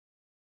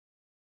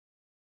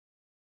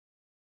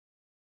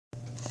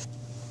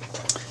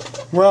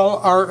Well,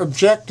 our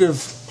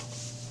objective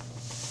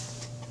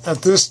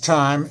at this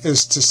time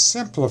is to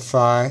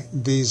simplify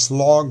these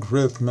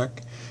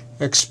logarithmic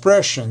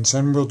expressions,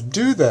 and we'll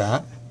do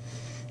that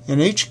in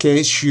each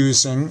case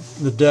using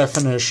the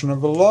definition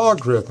of a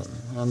logarithm,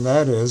 and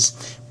that is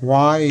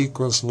y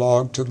equals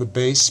log to the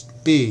base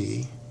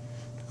b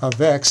of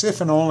x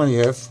if and only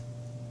if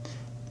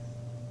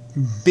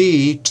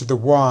b to the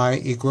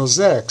y equals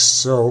x.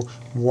 So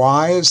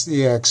y is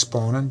the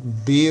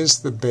exponent, b is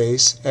the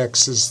base,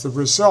 x is the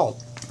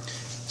result.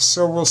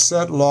 So we'll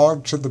set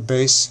log to the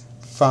base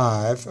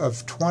 5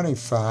 of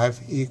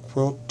 25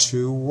 equal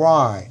to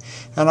y.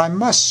 And I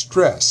must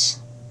stress,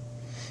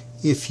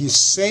 if you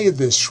say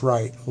this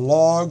right,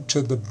 log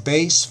to the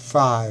base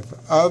 5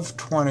 of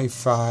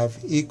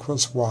 25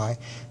 equals y,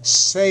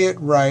 say it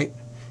right,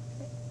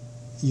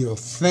 you'll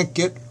think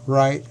it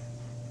right,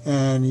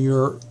 and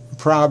your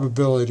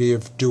probability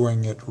of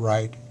doing it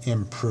right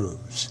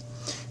improves.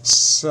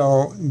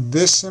 So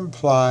this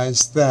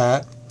implies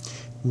that,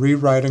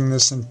 rewriting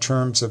this in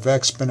terms of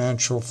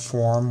exponential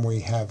form,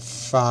 we have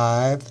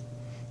 5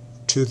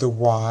 to the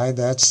y,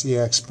 that's the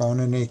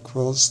exponent,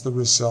 equals, the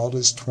result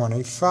is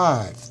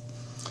 25.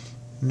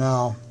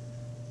 Now,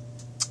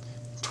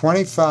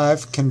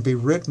 25 can be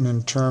written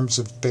in terms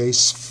of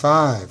base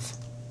 5,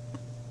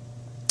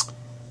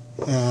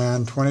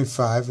 and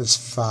 25 is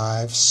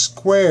 5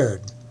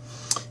 squared.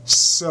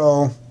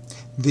 So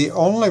the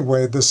only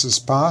way this is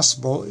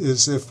possible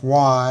is if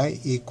y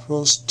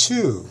equals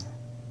 2.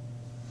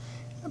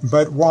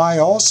 But y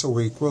also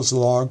equals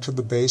log to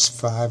the base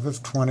 5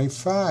 of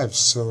 25.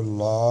 So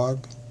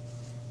log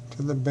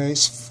to the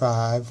base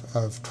 5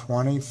 of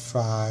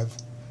 25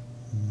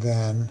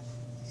 then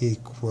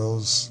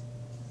equals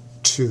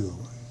 2.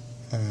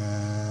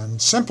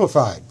 And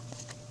simplified.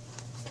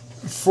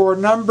 For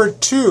number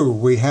 2,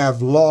 we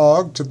have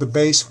log to the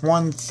base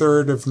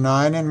 1/3 of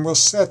 9, and we'll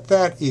set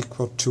that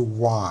equal to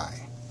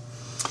y.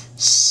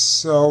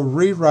 So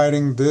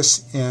rewriting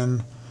this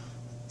in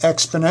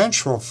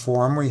exponential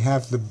form, we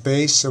have the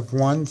base of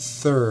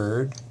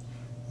 1/3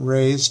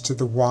 raised to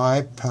the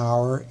y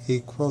power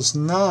equals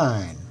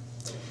 9.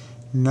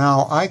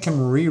 Now I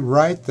can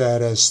rewrite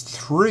that as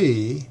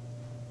 3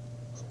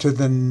 to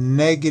the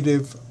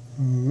negative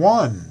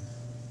 1.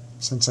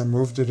 Since I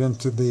moved it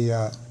into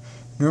the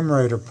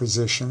numerator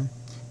position,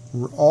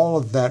 all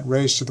of that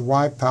raised to the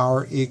y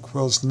power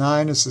equals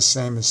 9 is the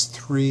same as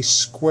 3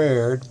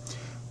 squared,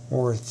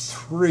 or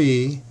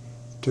 3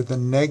 to the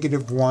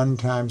negative 1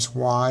 times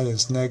y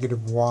is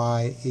negative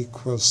y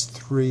equals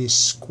 3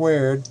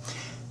 squared.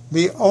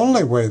 The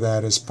only way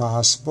that is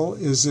possible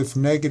is if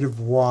negative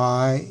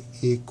y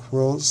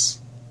equals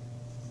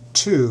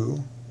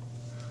 2,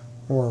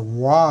 or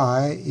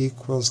y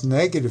equals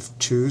negative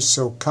 2,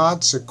 so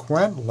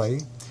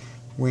consequently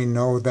we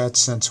know that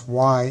since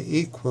y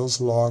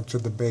equals log to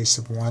the base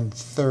of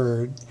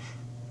 1/3,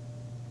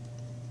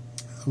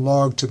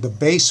 log to the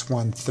base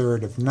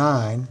 1/3 of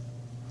 9,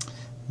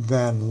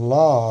 then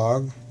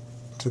log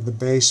to the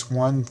base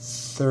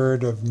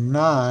 1/3 of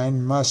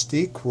 9 must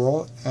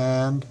equal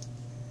and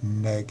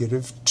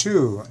negative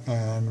 2,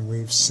 and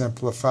we've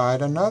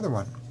simplified another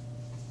one.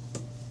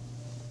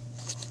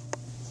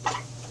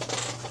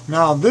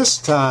 Now this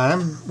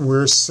time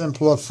we're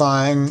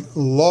simplifying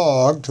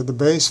log to the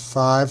base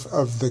 5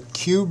 of the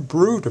cube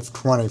root of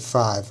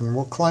 25, and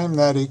we'll claim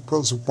that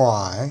equals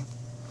y.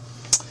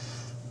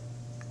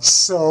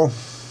 So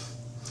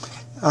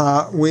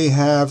we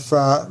have,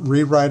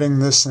 rewriting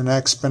this in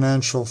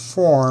exponential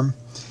form,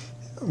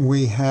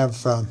 we have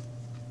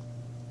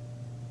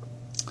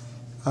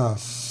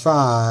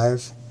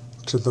 5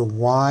 to the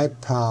y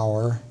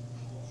power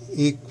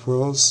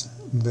equals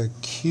the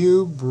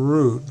cube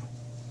root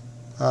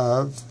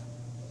of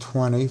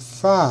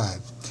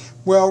 25.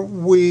 Well,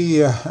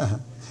 we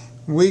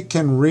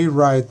can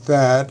rewrite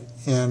that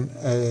in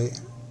a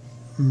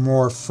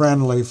more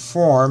friendly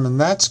form, and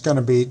that's going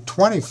to be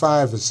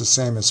 25 is the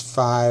same as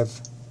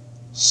 5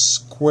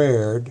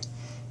 squared,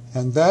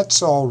 and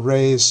that's all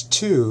raised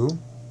to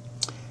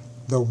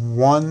the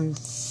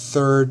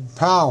 1/3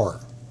 power.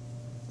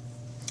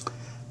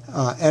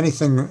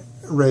 Anything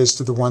raised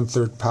to the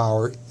 1/3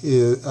 power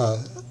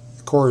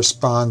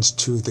corresponds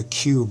to the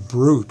cube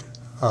root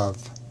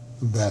of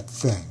that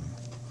thing.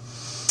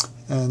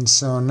 And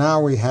so now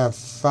we have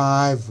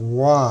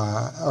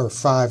 5y, or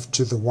 5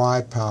 to the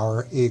y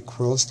power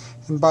equals,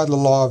 and by the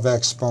law of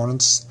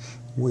exponents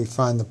we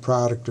find the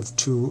product of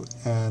 2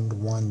 and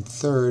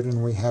 1/3,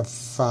 and we have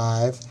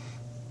 5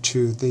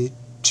 to the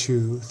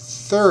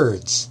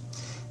 2/3.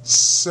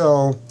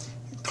 So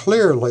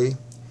clearly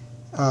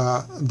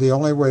the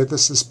only way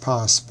this is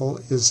possible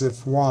is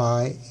if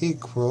y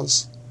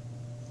equals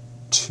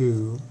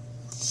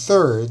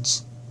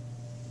 2/3.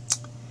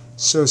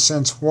 So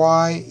since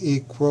y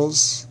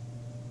equals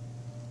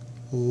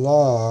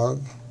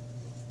log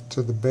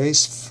to the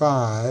base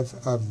 5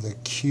 of the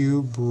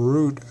cube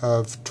root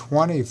of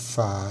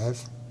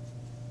 25,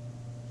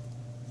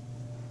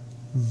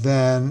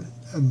 then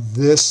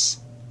this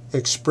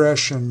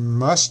expression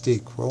must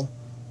equal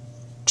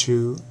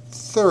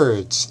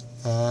 2/3.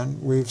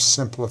 And we've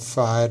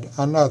simplified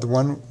another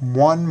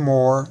one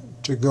more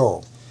to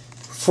go.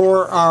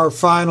 For our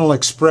final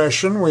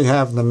expression, we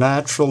have the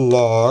natural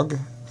log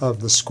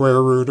of the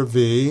square root of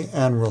e,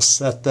 and we'll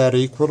set that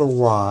equal to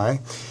y.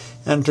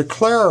 And to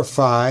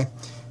clarify,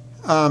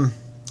 ln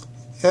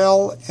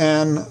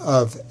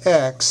of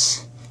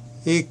x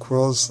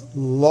equals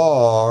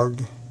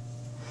log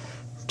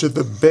to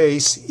the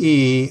base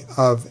e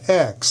of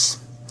x.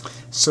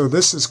 So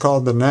this is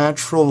called the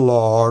natural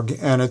log,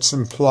 and it's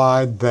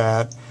implied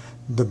that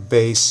the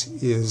base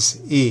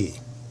is e.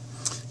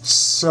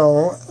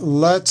 So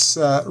let's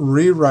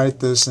rewrite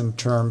this in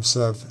terms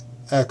of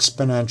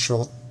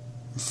exponential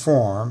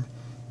form.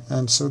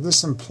 And so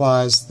this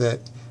implies that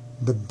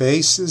the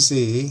base is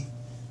e,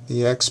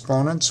 the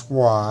exponent's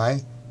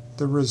y,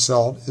 the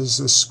result is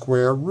the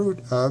square root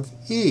of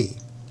e.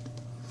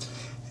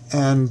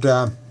 And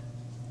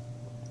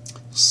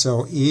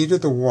so e to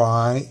the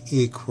y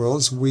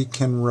equals, we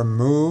can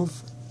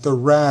remove the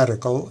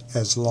radical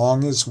as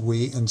long as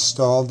we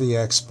install the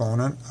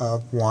exponent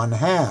of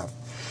 1/2,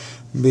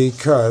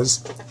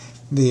 because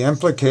the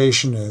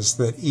implication is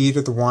that e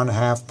to the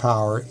 1/2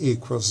 power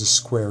equals the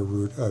square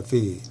root of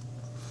e.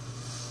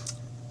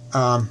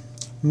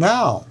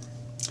 Now,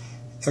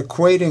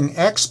 equating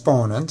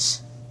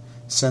exponents,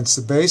 since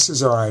the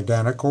bases are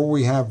identical,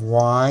 we have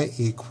y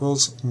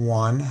equals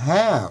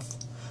 1/2.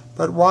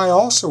 But y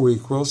also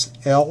equals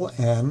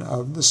ln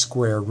of the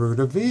square root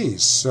of e.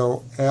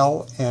 So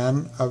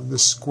ln of the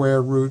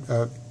square root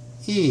of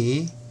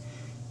e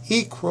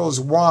equals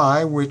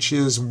y, which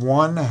is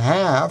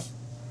 1/2.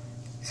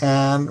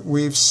 And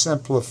we've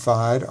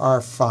simplified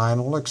our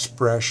final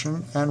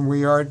expression, and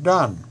we are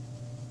done.